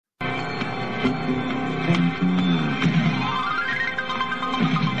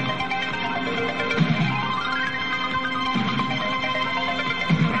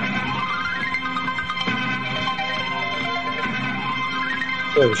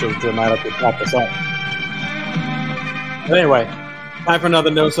We should dramatically pop this up. But anyway, time for another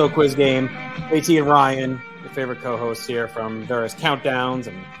NoSo Quiz Game. AT and Ryan, your favorite co-hosts here from various countdowns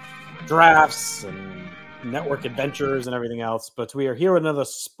and drafts and network adventures and everything else. But we are here with another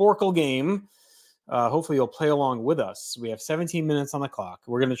Sporcle game. Hopefully you'll play along with us. We have 17 minutes on the clock.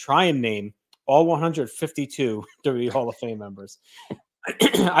 We're going to try and name all 152 WWE Hall of Fame members.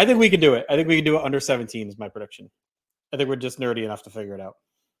 I think we can do it. I think we can do it under 17 is my prediction. I think we're just nerdy enough to figure it out.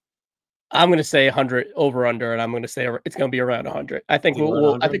 I'm going to say 100 over under, and I'm going to say it's going to be around 100. I think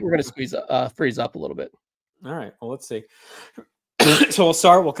we're going to freeze up a little bit. All right. Well, let's see. So we'll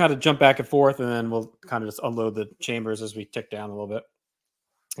start. We'll kind of jump back and forth, and then we'll kind of just unload the chambers as we tick down a little bit.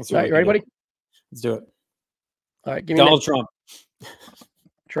 All right, you ready, buddy? Let's do it. All right. Give me Donald Trump.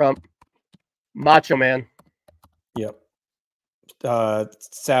 Trump. Macho Man. Yep.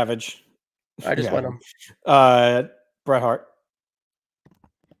 Savage. I just went him. Bret Hart.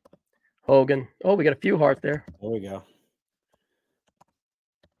 Hogan. Oh, we got a few Hart there. There we go.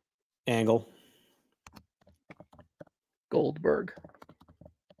 Angle. Goldberg.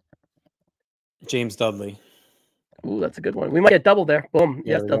 James Dudley. Ooh, that's a good one. We might get double there. Boom.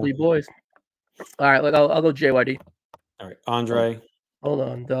 Yeah, yes, Dudley boys. All right, look, I'll go JYD. All right, Andre. Hold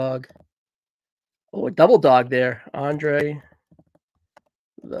on, dog. Oh, a double dog there. Andre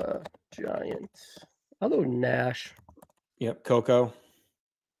the Giant. I'll go Nash. Yep, Coco.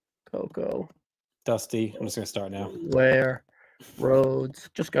 Dusty. I'm just going to start now. Where? Rhodes.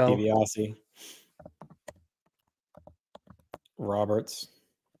 Just go. DiBiase. Roberts.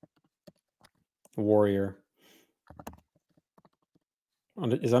 Warrior.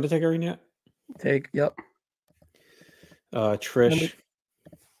 Is Undertaker in yet? Yep. Trish.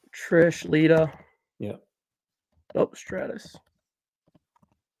 Lita. Yep. Oh, Stratus.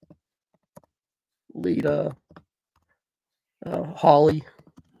 Lita. Holly.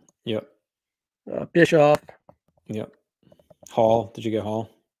 Yep. Bischoff. Yep. Hall. Did you get Hall?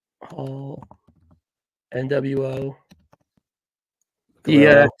 Hall. NWO.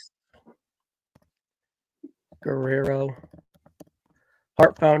 Guerrero. DX. Guerrero.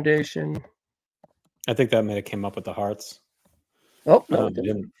 Hart Foundation. I think that may have came up with the Hearts. Oh, no, it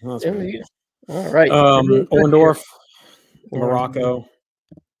didn't. Oh, all right. Orndorff. Morocco.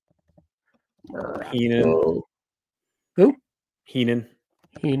 Heenan. Who? Heenan.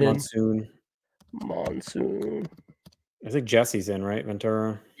 Monsoon. I think Jesse's in, right?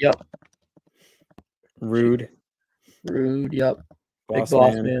 Ventura. Yep. Rude. Yep. Boss Big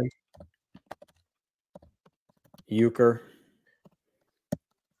Boss Man. Man. Euchre.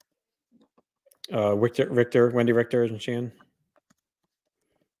 Wendy Richter, isn't she in?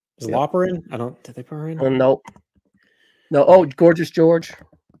 Is Lopper in? Did they put her in? Nope. No. Oh, Gorgeous George.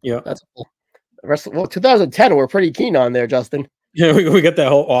 Yeah. That's cool. Well, 2010, we're pretty keen on there, Justin. Yeah, we got that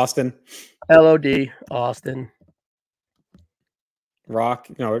whole Austin. LOD, Austin. Rock.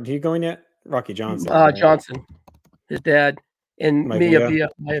 No, are you going yet? Rocky Johnson. Johnson. His dad. And Maya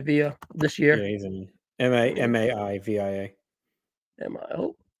Villa this year. Yeah, he's in M-A-I-V-I-A.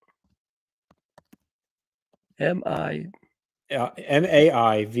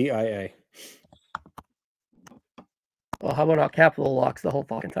 M-A-I-V-I-A. Well, how about our capital locks the whole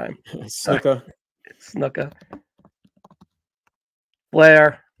fucking time? Snuka.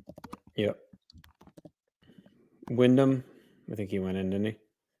 Flair. Yep. Wyndham. I think he went in, didn't he?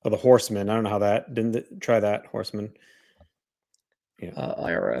 Oh, the Horseman. I don't know how that. Didn't try that Horseman. Yeah.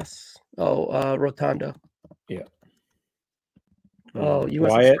 IRS. Oh, Rotunda. Yeah. Oh,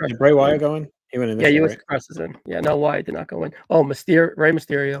 U.S. Wyatt. Express. Did Bray Wyatt go in? He went in this U.S. right? Express is in. Yeah, no, Wyatt did not go in. Oh, Rey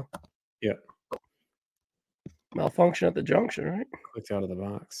Mysterio. Yeah. Malfunction at the junction, right? Clicked out of the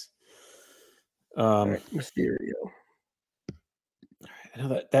box. Right, Mysterio. I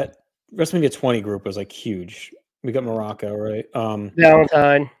know that WrestleMania 20 group was like huge. We got Morocco, right?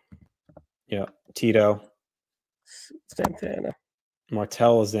 Valentine. Yeah. Tito. Santana.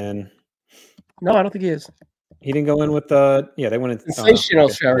 Martel is in. No, I don't think he is. He didn't go in with they went in. Sensational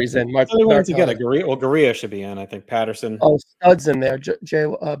Sherry's in. They went together. Gurria should be in. I think Patterson. Oh, Stud's in there.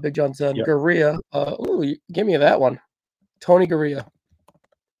 Big John's in. Yep. Gurria. Give me that one. Tony Gurria.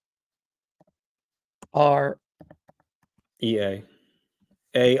 R-E-A.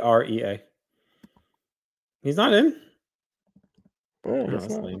 A-R-E-A. He's not in? Oh, that's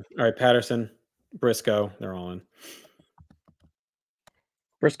lame. All right, Patterson, Briscoe, they're all in.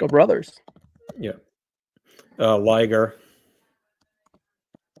 Briscoe Brothers. Yeah. Liger.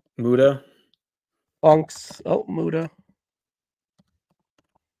 Muda. Funks. Oh, Muda.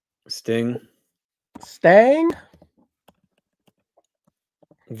 Sting. Stang.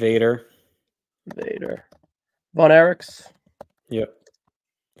 Vader. Von Erichs. Yep.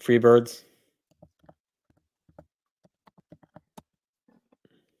 Freebirds.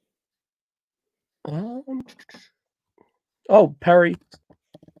 Oh, Perry.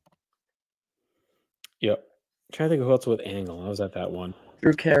 Yep. I'm trying to think of who else with Angle. I was at that one.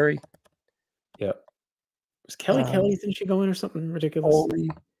 Drew Carey. Yep. Was Kelly? Didn't she go in or something ridiculous? Foley.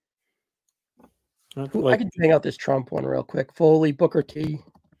 I can hang out this Trump one real quick. Foley, Booker T.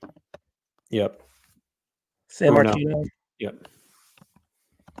 Yep. San Martino. Yep.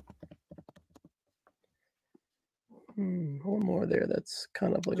 One more there. That's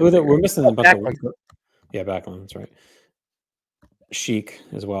kind of like we're missing a bunch Backlund. Yeah, Backlund. That's right. Sheik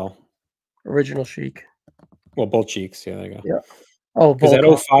as well. Original Sheik. Well, both Sheiks. Yeah, there you go. Yeah. Oh, because that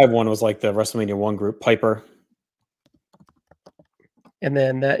 05 one was like the WrestleMania 1 group. Piper. And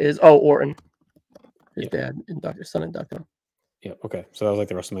then that is Orton. His dad, son inducted. Yeah. Okay. So that was like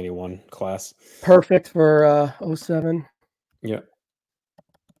the WrestleMania 1 class. Perfect for 07. Yeah.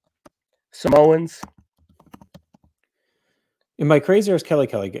 Samoans. Am I crazy or is Kelly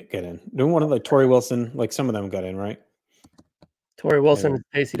get in? Doing one of like Tori Wilson, like some of them got in, right? Tori Wilson and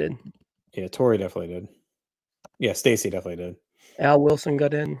Stacy did. Yeah, Tori definitely did. Yeah, Stacy definitely did. Al Wilson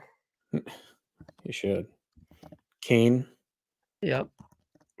got in. You should. Kane. Yep.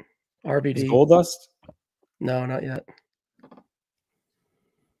 RVD. Is Goldust? No, not yet.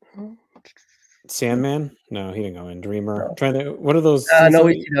 Sandman? No, he didn't go in. Dreamer. No. Trying to. What are those? No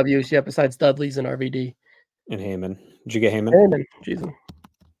ECWs. Yeah, besides Dudley's and RVD. And Heyman. Did you get Heyman? Heyman. Jesus.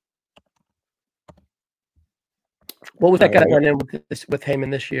 What was that guy that went in with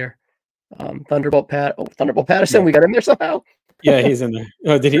Heyman this year? Thunderbolt Patterson. Yeah. We got him there somehow. Yeah, he's in there.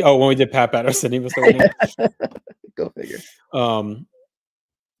 Oh, did he? Oh, when we did Pat Patterson, he was the winner. Go figure. All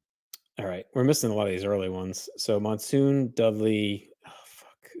right, we're missing a lot of these early ones. So Monsoon, Dudley. Oh,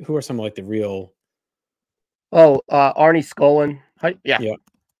 fuck. Who are some like the real? Oh, Arnie Skolin. Yeah.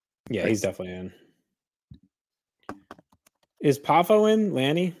 Yeah, he's definitely in. Is Pafo in?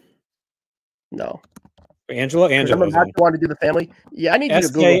 Lanny? No. Angela want to do the family. Yeah, I need you to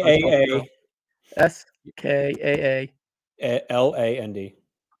Google SKAA LAND.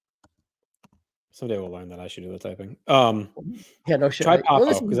 Someday we'll learn that. I should do the typing. Yeah, no shit. Try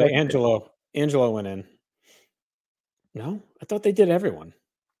Pafo because Angelo went in. No, I thought they did everyone.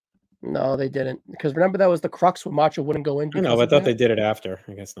 No, they didn't. Because remember that was the crux where Macho wouldn't go in. I know, but I thought they did it after.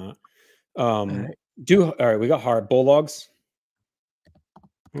 I guess not. All right. We got hard bulldogs.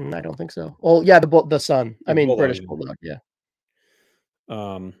 I don't think so. Well, yeah, the son. I mean, Bulldog, British Bulldog. Yeah.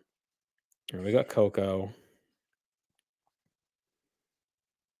 We got Coco.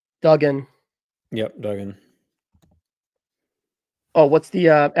 Duggan. Yep, Duggan. Oh, what's the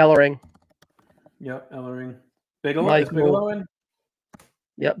Ellering? Yep, Ellering. Bigelow. Is Bigelow in?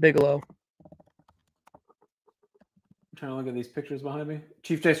 Yep, Bigelow. I'm trying to look at these pictures behind me.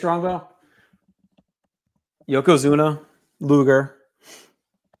 Chief J Strongbow. Yokozuna. Luger.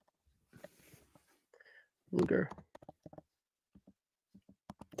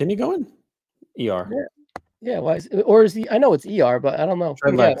 Didn't he go in? ER. Yeah. Why is it, or is he? I know it's ER, but I don't know.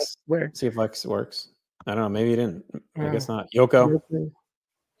 Try Lex. Where? See if Lex works. I don't know. Maybe he didn't. I guess not. Yoko.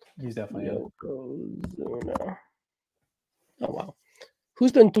 He's definitely Yokozuna. Oh wow.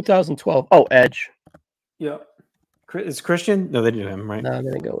 Who's done 2012? Oh, Edge. Yep. Is Christian? No, they did him, right? No, they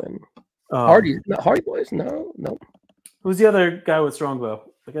didn't go in. Hardy Boys? No. Who's the other guy with Strongbow?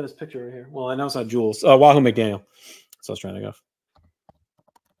 I got his picture right here. Well, I know it's not Jules. Wahoo McDaniel. That's what I was trying to go.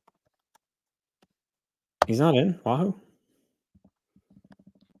 He's not in Wahoo.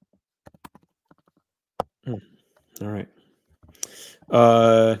 All right.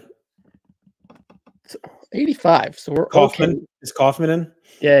 85. So we're Kaufman. okay. Is Kaufman in?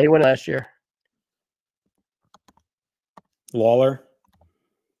 Yeah, he went last year. Lawler.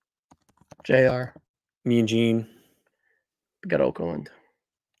 JR. Me and Gene. We got Oakland.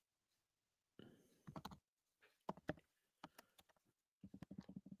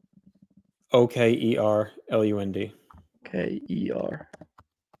 OKERLUND. KER.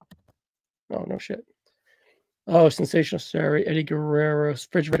 Oh, no shit. Oh, Sensational Sherry, Eddie Guerrero,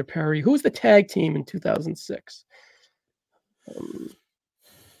 Refrigerator Perry. Who was the tag team in 2006?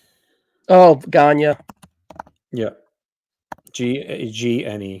 Gagne. Yeah.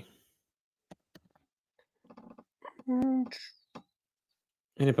 GNE. I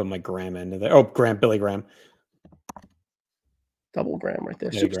didn't put my Graham into there. Oh, Billy Graham. Double Graham right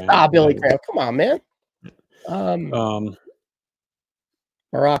there. Billy Graham. Come on, man.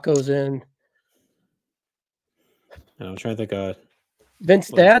 Morocco's in. And I'm trying to think. Vince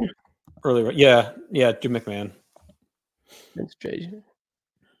Dad. Earlier, yeah, Jim McMahon. Vince J.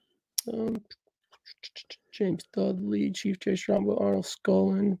 James Dudley, Chief J. Strongbow, Arnold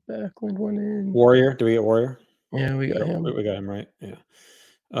Scullin, Backlund went in. Warrior. Do we get Warrior? Yeah, we got him. We got him right. Yeah.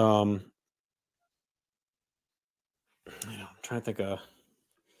 I'm trying to think.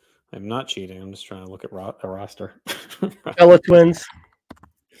 I'm not cheating. I'm just trying to look at a roster. Bella Twins.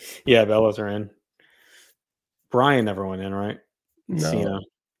 Yeah, Bellas are in. Brian never went in, right? No. Cena.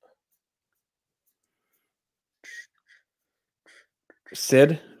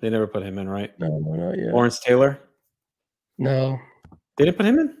 Sid, they never put him in, right? No, not yet. Lawrence Taylor. No. They didn't put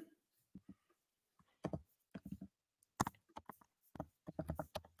him in?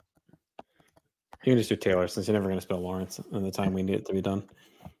 You can just do Taylor since you're never going to spell Lawrence in the time we need it to be done.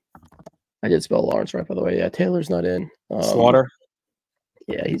 I did spell Lawrence right, by the way. Yeah, Taylor's not in. Slaughter.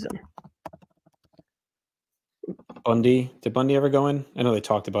 Yeah, he's in. Bundy. Did Bundy ever go in? I know they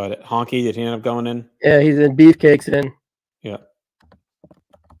talked about it. Honky, did he end up going in? Yeah, he's in. Beefcake's in. Yeah.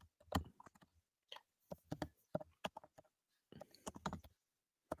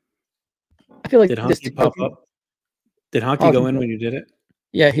 I feel like did Honky pop up? Did Honky go in when you did it?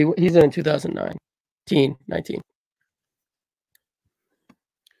 Yeah, he's in 2019.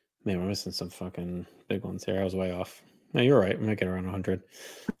 Man, we're missing some fucking big ones here. I was way off. No, you're right. We might get around 100.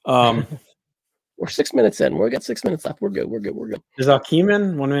 We're 6 minutes in. We got 6 minutes left. We're good. Is Akeem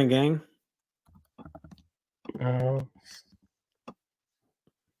in One Man Gang? I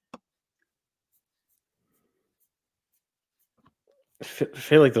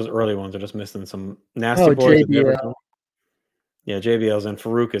feel like those early ones are just missing some nasty boys. JBL. Yeah, JBL's in.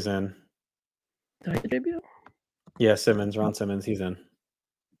 Farouk is in. Did I get JBL? Yeah, Simmons. Ron Simmons. He's in.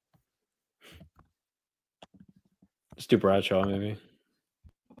 Just do Bradshaw, maybe.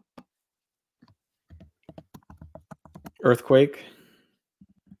 Earthquake.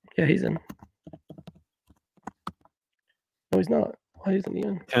 Yeah, he's in. No, he's not. Why isn't he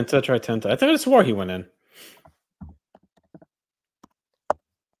in? Tenta, try Tenta. I thought I swore he went in.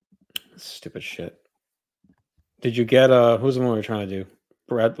 Stupid shit. Did you get who's the one we were trying to do?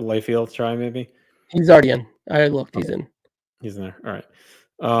 Brad Layfield try maybe? He's already in. I looked, he's in. He's in there. All right.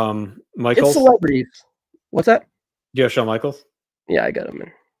 Michaels. It's celebrities. What's that? Do you have Shawn Michaels? Yeah, I got him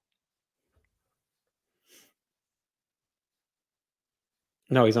in.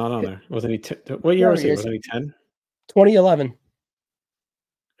 No, he's not on there. Wasn't he? What year was he? Wasn't he 10? 2011.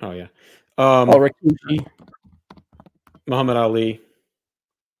 Oh yeah. Rikishi. Muhammad Ali.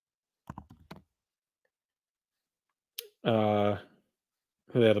 Who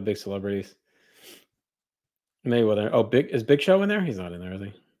the other big celebrities? Mayweather. Oh, is Big Show in there? He's not in there, is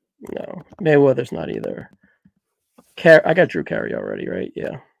he? No, Mayweather's not either. I got Drew Carey already, right?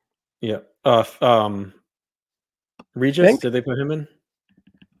 Yeah. Yeah. Regis, Fink? did they put him in?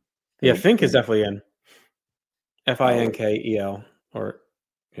 Yeah, Fink is definitely in. Finkel, or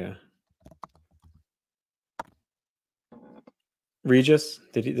yeah. Regis,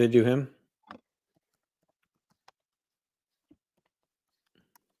 did they do him?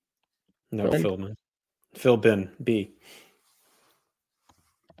 No, Philman. Phil Bin, B.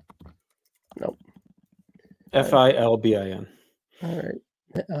 Nope. Filbin. All right.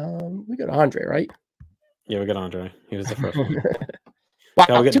 We got Andre, right? Yeah, we got Andre. He was the first one.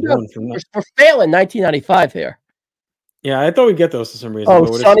 Wow, we're failing 1995 here. Yeah, I thought we'd get those for some reason. Oh,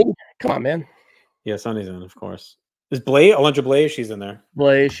 Sonny. Come on, man. Yeah, Sonny's in, of course. Is Blaze, Alundra Blaze, she's in there.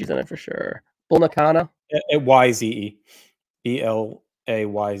 Blaze, she's in it for sure. Bull Nakano. YZE.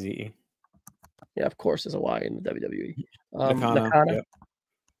 BLAYZE. Yeah, of course, there's a Y in the WWE. Nakano. Yep.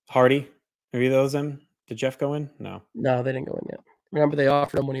 Hardy. Are either of those in? Did Jeff go in? No. No, they didn't go in yet. Remember, they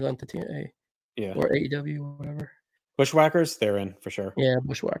offered him when he went to TNA. Yeah. Or AEW or whatever. Bushwhackers, they're in for sure. Yeah,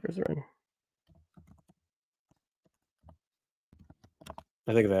 Bushwhackers are in.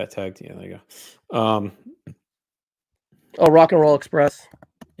 I think of that tagged. Yeah, there you go. Rock and Roll Express.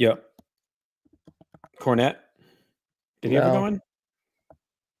 Yep. Cornette. Did he ever go in?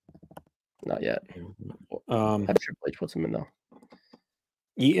 Not yet. I bet Triple H puts him in though.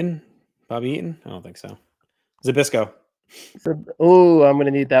 Eaton? Bobby Eaton? I don't think so. Zabisco. Oh, I'm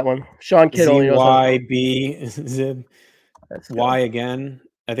gonna need that one. Sean Kidd only knows ZYB Zib. Y again.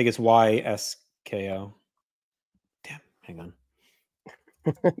 I think it's YSKO. Damn, hang on.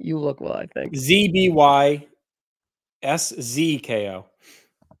 You look well, I think. ZBY SZKO.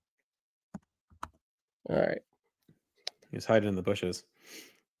 All right. He's hiding in the bushes.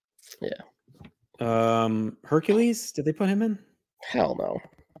 Yeah. Hercules, did they put him in? Hell no.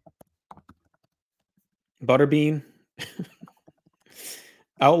 Butterbean.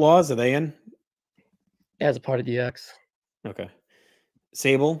 Outlaws, are they in? As a part of DX. Okay.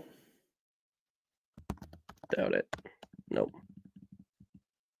 Sable. Doubt it. Nope.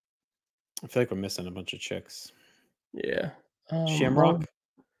 I feel like we're missing a bunch of chicks. Yeah. Shamrock.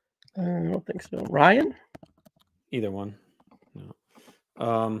 I don't think so. Ryan. Either one.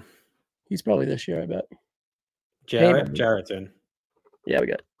 No. He's probably this year, I bet. Jarrett. Heyman. Jarrett's in. Yeah, we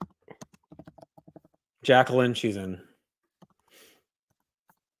got Jacqueline. She's in.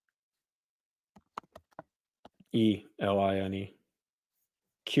 E-L-I-N-E.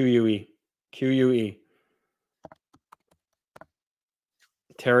 Q-U-E. Q-U-E.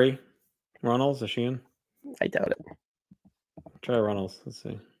 Terry Runnels, is she in? I doubt it. Try Runnels. Let's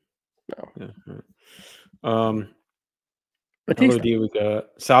see. No. Yeah. All right. Batista. LOD, we got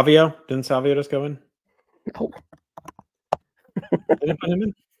Savio. Didn't Savio just go in? No. Didn't put him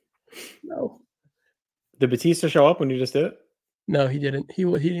in? No. Did Batista show up when you just did it? No, he didn't. He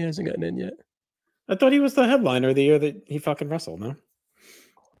hasn't gotten in yet. I thought he was the headliner the year that he fucking wrestled, no?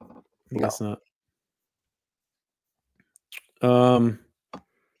 I guess not.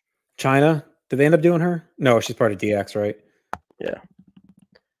 China. Did they end up doing her? No, she's part of DX, right? Yeah.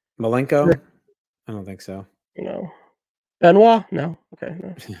 Malenko? I don't think so. No. Benoit? No. Okay.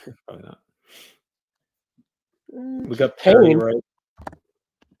 No. Probably not. We got Perry, right?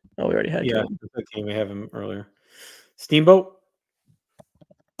 Oh, we already had Kane. We have him earlier. Steamboat?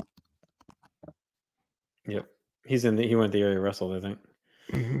 Yep. He's in he went the area wrestled, I think.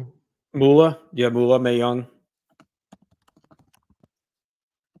 Mm-hmm. Moolah? Yeah, Moolah, Mae Young.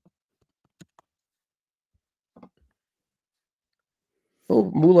 Oh,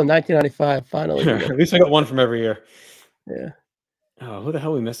 Moolah 1995. Finally. At least I got one from every year. Yeah. Oh, who the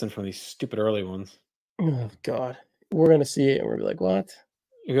hell are we missing from these stupid early ones? Oh, God. We're going to see it and we're going to be like, what?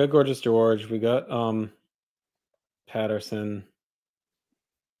 We got Gorgeous George. We got Patterson.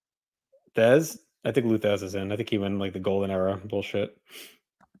 Thez? I think Luthez is in. I think he went like the golden era bullshit.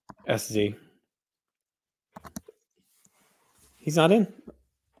 SZ. He's not in?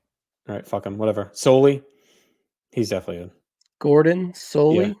 All right, fuck him. Whatever. Soley. He's definitely in. Gordon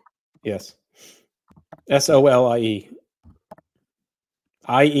Soley? Yeah. Yes. SOLIE.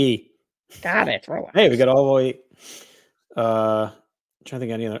 IE. Got it. Relax. Hey, we got all the way. I'm trying to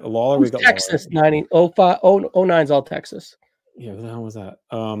think of any other. Lawler, we got Texas. Lawler. 09's all Texas. Yeah, who the hell was that?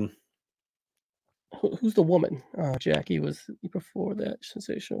 Who's the woman? Oh, Jackie was before that.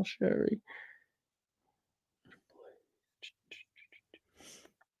 Sensational Sherry.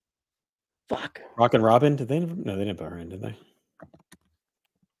 Fuck. Rockin' Robin? Did they? No, they didn't put her in, did they?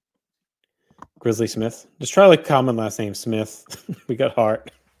 Grizzly Smith. Just try like common last name Smith. We got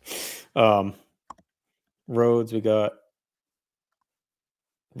Hart. Rhodes. We got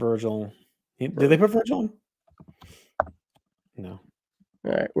Virgil. Did they put Virgil in? No.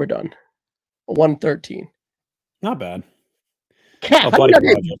 All right, we're done. 113. Not bad. Cat,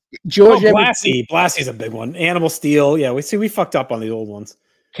 George Blassie. Blassie's a big one. Animal Steel. Yeah, we fucked up on the old ones.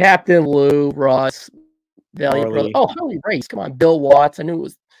 Captain Lou, Ross, Valiant Brother. Oh, Harley Race. Come on, Bill Watts. I knew it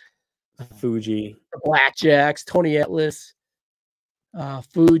was Fuji. The Blackjacks, Tony Atlas,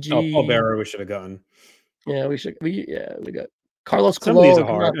 Fuji. Oh, Paul Bearer we should have gotten. Yeah, we got Carlos Some of these Colon.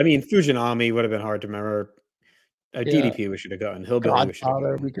 are hard. I mean, Fujinami would have been hard to remember. DDP we should have gotten. Hillbilly we should have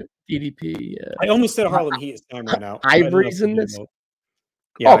gotten. We could DDP. Yeah. I almost said Harlem Heat is time right now. Ivory's in this.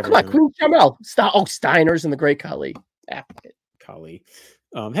 Yeah, come on, Queen Chamel. Steiner's in the Great Khali. Khali.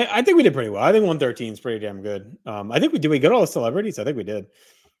 Hey, I think we did pretty well. I think 113 is pretty damn good. I think we get all the celebrities. I think we did.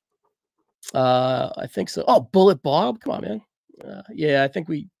 I think so. Oh, Bullet Bob. Come on, man. Yeah, I think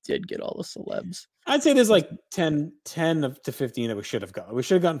we did get all the celebs. I'd say there's like 10 to 15 that we should have gotten. We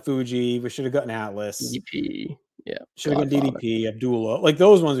should have gotten Fuji. We should have gotten Atlas. DDP. Yeah. Should have gotten DDP, Abdullah. Like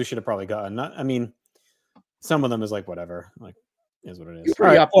those ones we should have probably gotten. I mean, some of them is like whatever. Like is what it is. You're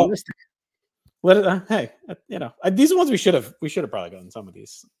pretty optimistic. Hey, these are ones we should have probably gotten some of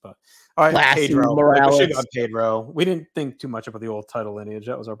these. But all right, Pedro. Morales. We should have gotten Pedro. We didn't think too much about the old title lineage.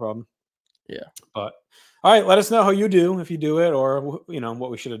 That was our problem. Yeah. But all right, let us know how you do, if you do it, or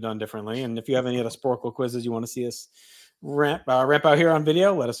what we should have done differently. And if you have any other Sporcle quizzes you want to see us ramp out here on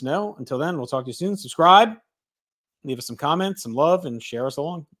video, let us know. Until then, we'll talk to you soon. Subscribe, leave us some comments, some love, and share us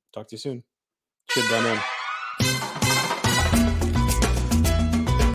along. Talk to you soon. Should done in.